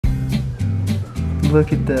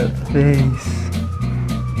Look at that face.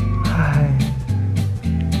 Hi.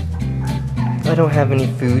 I don't have any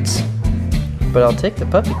foods, but I'll take the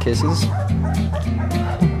puppy kisses.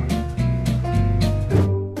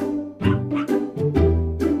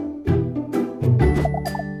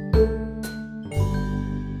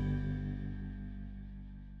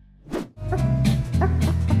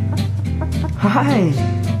 Hi!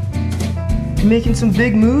 You making some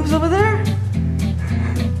big moves over there?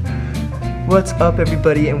 What's up,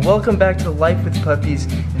 everybody, and welcome back to Life with Puppies.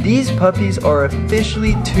 These puppies are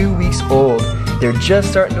officially 2 weeks old. They're just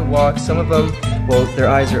starting to walk. Some of them, well, their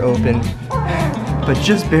eyes are open, but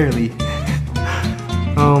just barely.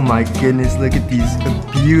 Oh my goodness, look at these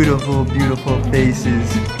beautiful, beautiful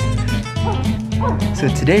faces. So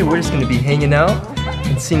today we're just gonna be hanging out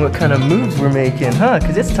and seeing what kind of moves we're making, huh?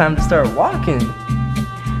 Because it's time to start walking.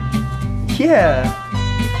 Yeah.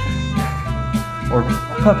 Or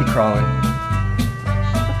puppy crawling.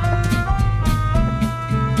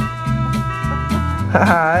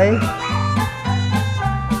 Hi.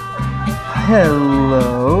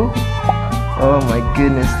 Hello. Oh my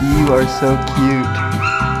goodness, you are so cute.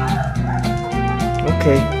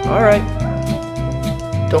 Okay, alright.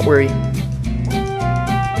 Don't worry.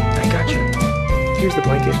 I got you. Here's the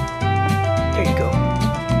blanket. There you go.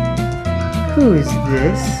 Who is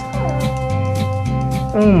this?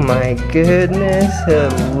 Oh my goodness,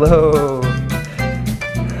 hello.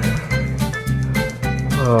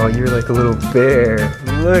 Oh, you're like a little bear.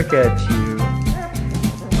 Look at you.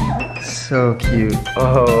 So cute.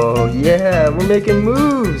 Oh yeah, we're making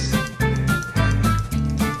moves.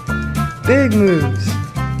 Big moves.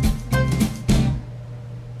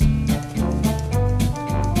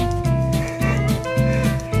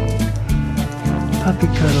 Puppy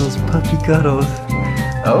cuddles, puppy cuddles.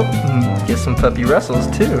 Oh, get some puppy wrestles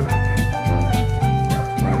too.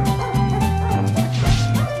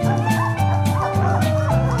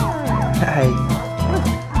 Hi.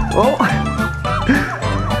 Oh.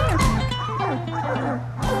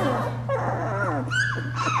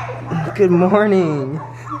 Good morning.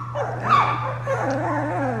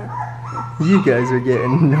 You guys are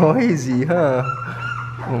getting noisy, huh?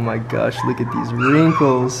 Oh my gosh, look at these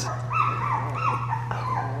wrinkles.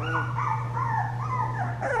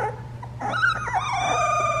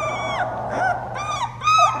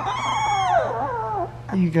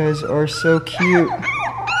 You guys are so cute.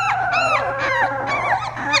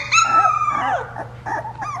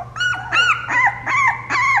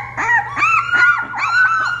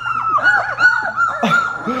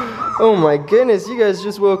 Oh my goodness, you guys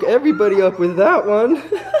just woke everybody up with that one.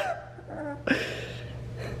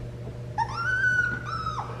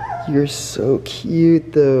 You're so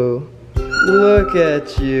cute though. Look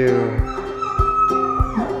at you.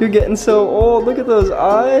 You're getting so old. Look at those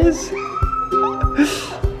eyes.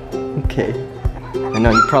 Okay, I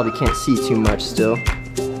know you probably can't see too much still,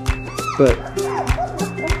 but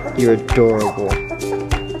you're adorable.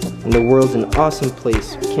 And the world's an awesome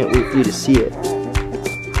place. Can't wait for you to see it.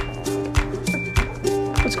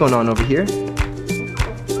 What's going on over here?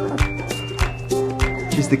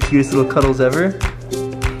 She's the cutest little cuddles ever.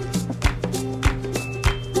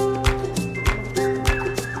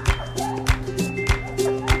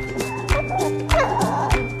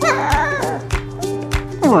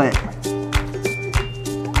 What?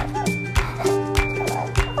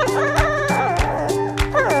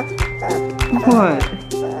 What?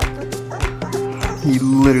 He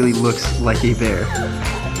literally looks like a bear.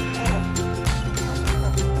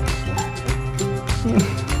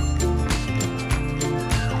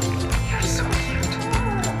 You're so cute.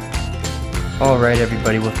 Alright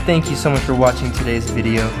everybody, well thank you so much for watching today's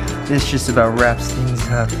video. This just about wraps things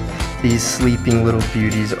up. These sleeping little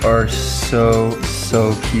beauties are so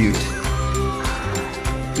cute.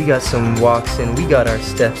 We got some walks in, we got our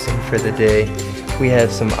steps in for the day. We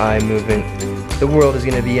have some eye movement. The world is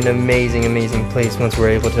going to be an amazing, amazing place once we're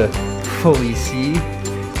able to fully see.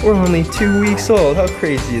 We're only 2 weeks old. How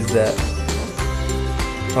crazy is that?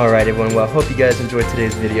 Alright everyone, well I hope you guys enjoyed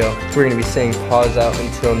today's video. We're going to be saying paws out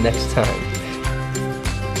until next time.